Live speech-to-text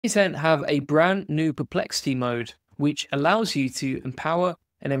N8N have a brand new Perplexity mode, which allows you to empower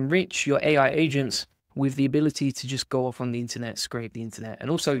and enrich your AI agents with the ability to just go off on the internet, scrape the internet, and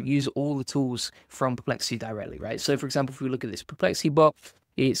also use all the tools from Perplexity directly, right? So for example, if we look at this Perplexity bot,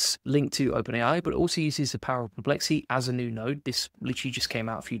 it's linked to OpenAI, but it also uses the power of Perplexity as a new node. This literally just came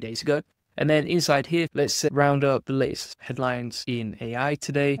out a few days ago. And then inside here, let's round up the latest headlines in AI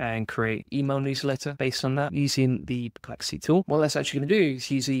today and create email newsletter based on that using the Perplexity tool. What that's actually going to do is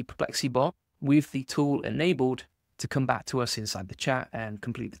use the Perplexity bot with the tool enabled to come back to us inside the chat and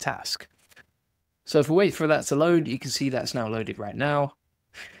complete the task. So if we wait for that to load, you can see that's now loaded right now.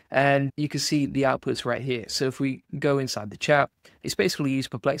 And you can see the outputs right here. So if we go inside the chat, it's basically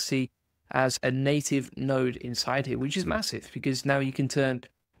used Perplexity as a native node inside here, which is massive because now you can turn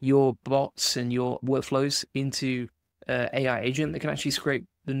your bots and your workflows into AI agent that can actually scrape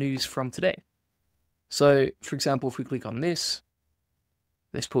the news from today. So for example, if we click on this,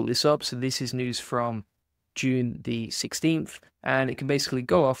 let's pull this up. So this is news from June the 16th, and it can basically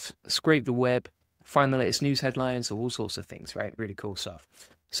go off, scrape the web, find the latest news headlines, all sorts of things, right? Really cool stuff.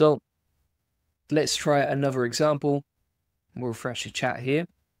 So let's try another example. We'll refresh the chat here.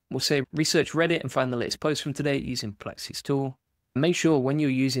 We'll say research Reddit and find the latest post from today using Perplexity's tool. Make sure when you're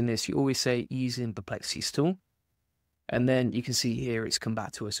using this, you always say using Perplexity's tool. And then you can see here, it's come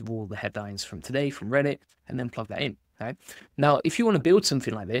back to us with all the headlines from today from Reddit, and then plug that in, right? Now, if you want to build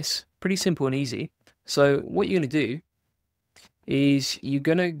something like this, pretty simple and easy. So what you're going to do is you're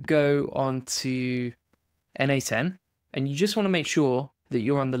going to go on to N8N, and you just want to make sure that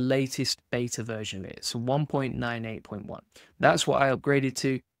you're on the latest beta version of it. So 1.98.1. That's what I upgraded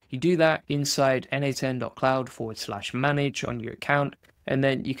to. You do that inside n8n.cloud/manage on your account, and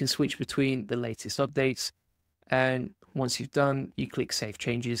then you can switch between the latest updates. And once you've done, you click Save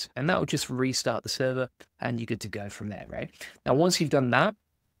Changes, and that will just restart the server, and you're good to go from there, right? Now, once you've done that,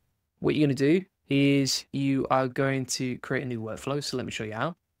 what you're going to do is you are going to create a new workflow. So let me show you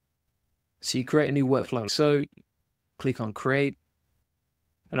how. So you create a new workflow. So click on Create,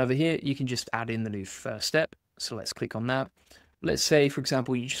 and over here, you can just add in the new first step. So let's click on that. Let's say, for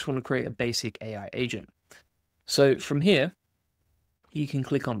example, you just want to create a basic AI agent. So from here, you can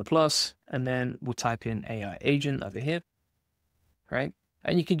click on the plus, and then we'll type in AI agent over here, right?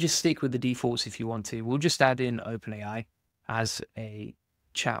 And you can just stick with the defaults if you want to. We'll just add in OpenAI as a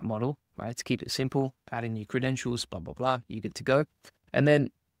chat model, right? To keep it simple, add in your credentials, blah, blah, blah, you're good to go. And then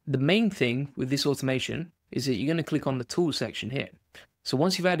the main thing with this automation is that you're going to click on the tools section here. So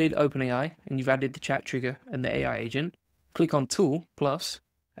once you've added OpenAI and you've added the chat trigger and the AI agent, click on Tool Plus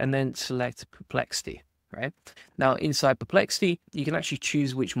and then select Perplexity, right? Now inside Perplexity, you can actually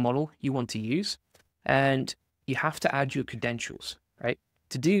choose which model you want to use, and you have to add your credentials, right?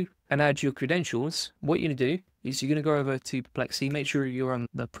 To do and add your credentials, what you're going to do is you're going to go over to Perplexity, make sure you're on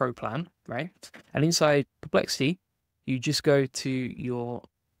the Pro plan, right? And inside Perplexity, you just go to your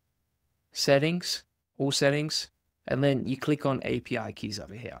settings, all settings, and then you click on API keys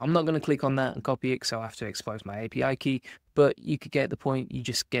over here. I'm not going to click on that and copy it because I'll have to expose my API key, but you could get the point. You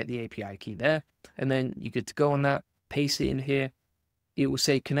just get the API key there, and then you're good to go on that. Paste it in here. It will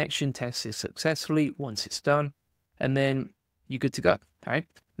say connection tested successfully once it's done, and then you're good to go, all right?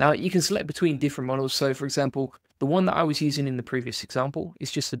 Now, you can select between different models. So, for example, the one that I was using in the previous example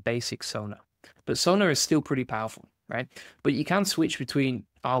is just a basic Sonar, but Sonar is still pretty powerful, right? But you can switch between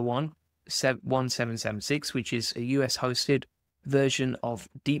R1, 1776, which is a US hosted version of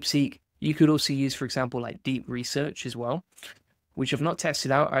DeepSeek. You could also use, for example, like Deep Research as well, which I've not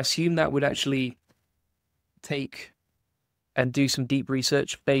tested out. I assume that would actually take and do some deep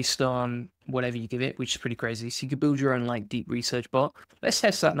research based on whatever you give it, which is pretty crazy. So you could build your own like deep research bot. Let's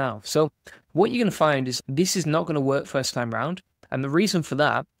test that now. So what you're going to find is this is not going to work first time round. And the reason for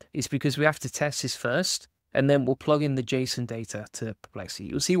that is because we have to test this first, and then we'll plug in the JSON data to Perplexity.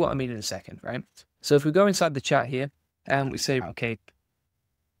 You'll see what I mean in a second, right? So if we go inside the chat here and we say, okay,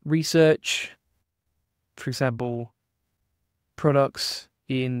 research, for example, products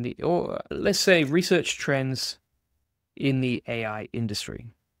in the, or let's say research trends in the AI industry,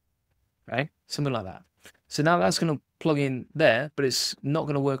 right? Something like that. So now that's going to plug in there, but it's not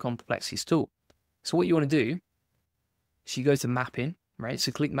going to work on Perplexity's tool. So what you want to do is you go to mapping, right?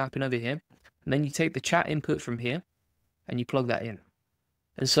 So click mapping over here, and then you take the chat input from here and you plug that in.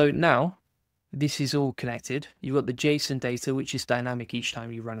 And so now this is all connected. You've got the JSON data, which is dynamic each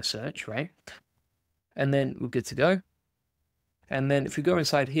time you run a search, right? And then we're good to go. And then if we go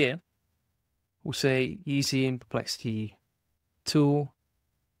inside here, we'll say using Perplexity tool.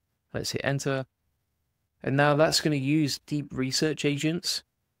 Let's hit enter. And now that's going to use deep research agents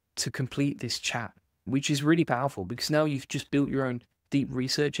to complete this chat, which is really powerful because now you've just built your own deep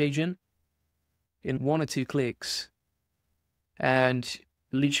research agent in 1 or 2 clicks. And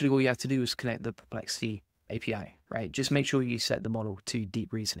literally all you have to do is connect the Perplexity API, right? Just make sure you set the model to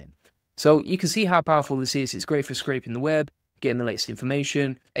deep reasoning. So you can see how powerful this is. It's great for scraping the web, getting the latest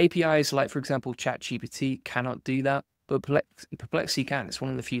information. APIs like, for example, ChatGPT cannot do that, but Perplexity can. It's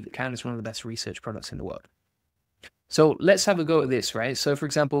one of the few that can. It's one of the best research products in the world. So let's have a go at this, right? So for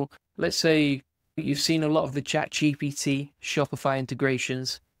example, let's say you've seen a lot of the ChatGPT, Shopify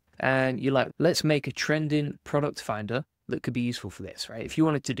integrations, and you're like, let's make a trending product finder that could be useful for this, right? If you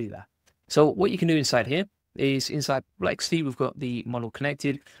wanted to do that. So what you can do inside here is inside Perplexity, we've got the model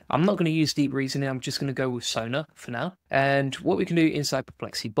connected. I'm not going to use deep reasoning. I'm just going to go with Sona for now. And what we can do inside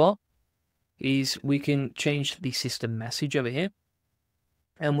Perplexity Bot is we can change the system message over here.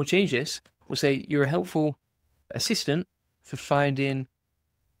 And we'll change this. We'll say you're a helpful assistant for finding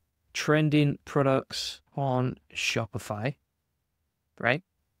trending products on Shopify, right?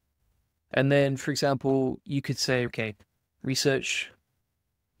 And then, for example, you could say, okay, research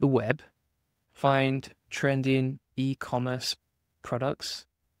the web, find trending e-commerce products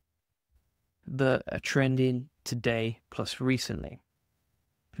that are trending today plus recently.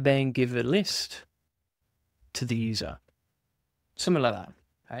 Then give a list to the user. Something like that,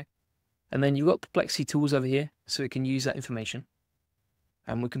 okay? And then you've got Perplexity tools over here, so it can use that information.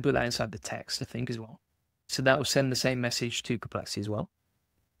 And we can put that inside the text, I think, as well. So that will send the same message to Perplexity as well.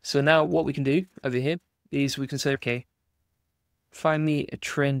 So now what we can do over here is we can say, okay, find me a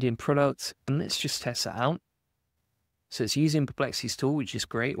trending product, and let's just test that out. So it's using Perplexity's tool, which is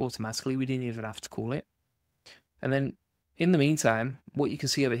great automatically. We didn't even have to call it. And then in the meantime, what you can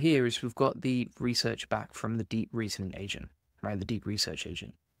see over here is we've got the research back from the deep reasoning agent, right? The deep research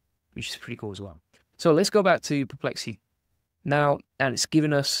agent, which is pretty cool as well. So let's go back to Perplexity now, and it's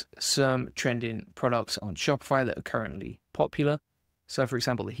given us some trending products on Shopify that are currently popular. So for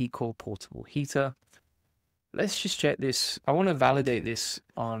example, the heat core portable heater. Let's just check this. I want to validate this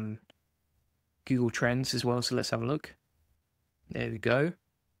on Google Trends as well. So let's have a look. There we go.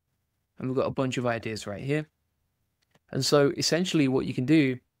 And we've got a bunch of ideas right here. And so essentially what you can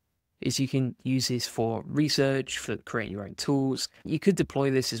do is you can use this for research, for creating your own tools. You could deploy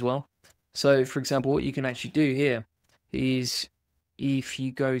this as well. So for example, what you can actually do here is if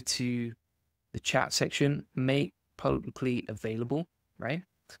you go to the chat section, make publicly available, right?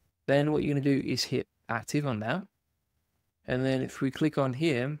 Then what you're going to do is hit active on that. And then if we click on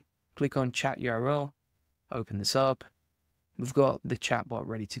here, click on chat URL, open this up. We've got the chatbot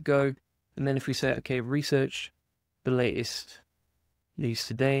ready to go. And then if we say, okay, research the latest news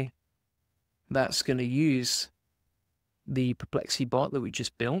today, that's going to use the Perplexity bot that we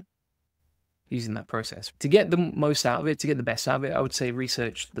just built using that process. To get the most out of it, to get the best out of it, I would say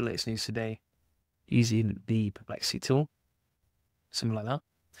research the latest news today using the Perplexity tool, something like that.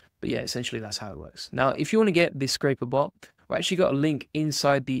 But yeah, essentially that's how it works. Now, if you want to get this scraper bot, we actually got a link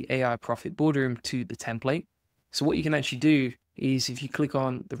inside the AI Profit Boardroom to the template. So what you can actually do is if you click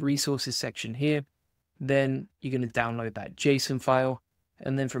on the resources section here, then you're going to download that JSON file.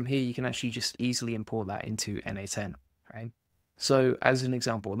 And then from here, you can actually just easily import that into N8N, right? So as an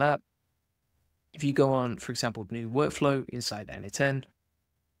example of that, if you go on, for example, new workflow inside N8N,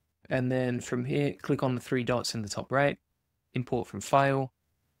 and then from here, click on the 3 dots in the top right, import from file,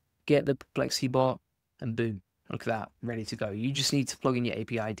 get the Perplexity bot, and boom, look at that, ready to go. You just need to plug in your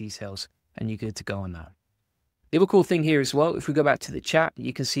API details and you're good to go on that. The other cool thing here as well, if we go back to the chat,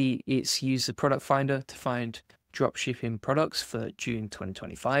 you can see it's used the product finder to find dropshipping products for June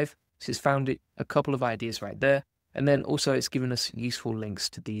 2025. So it's found a couple of ideas right there. And then also it's given us useful links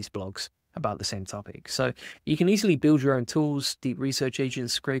to these blogs about the same topic. So you can easily build your own tools, deep research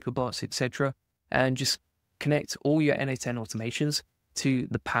agents, scraper bots, etc., and just connect all your N8N automations to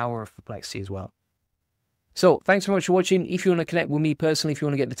the power of Perplexity as well. So thanks so much for watching. If you want to connect with me personally, if you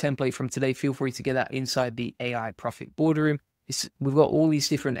want to get the template from today, feel free to get that inside the AI Profit Boardroom. We've got all these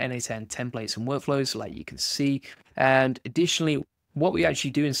different N8N templates and workflows like you can see. And additionally, what we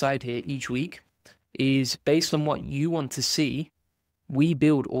actually do inside here each week is based on what you want to see, we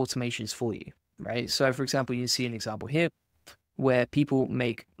build automations for you, right? So for example, you see an example here where people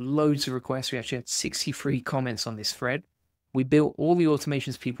make loads of requests. We actually had 63 comments on this thread. We built all the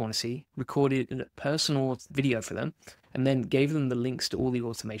automations people want to see, recorded a personal video for them, and then gave them the links to all the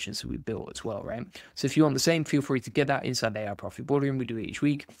automations that we built as well, right? So if you want the same, feel free to get that inside the AI Profit Boardroom. We do it each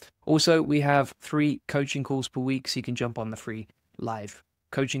week. Also, we have 3 coaching calls per week, so you can jump on the free live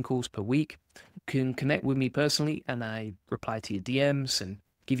coaching calls per week. You can connect with me personally, and I reply to your DMs and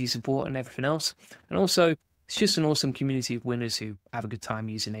give you support and everything else. And also, It's just an awesome community of winners who have a good time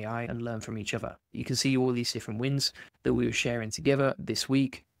using AI and learn from each other. You can see all these different wins that we were sharing together this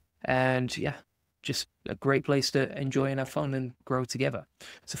week. And yeah, just a great place to enjoy and have fun and grow together.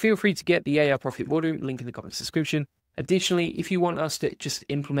 So feel free to get the AI Profit Boardroom, link in the comments description. Additionally, if you want us to just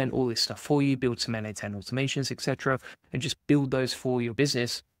implement all this stuff for you, build some N8N automations, etc., and just build those for your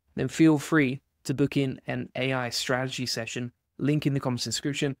business, then feel free to book in an AI strategy session, link in the comments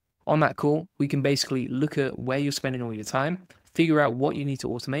description. On that call, we can basically look at where you're spending all your time, figure out what you need to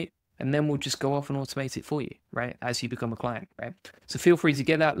automate, and then we'll just go off and automate it for you, right, as you become a client, right? So feel free to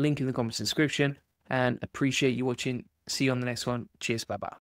get that link in the comments description, and appreciate you watching. See you on the next one. Cheers. Bye-bye.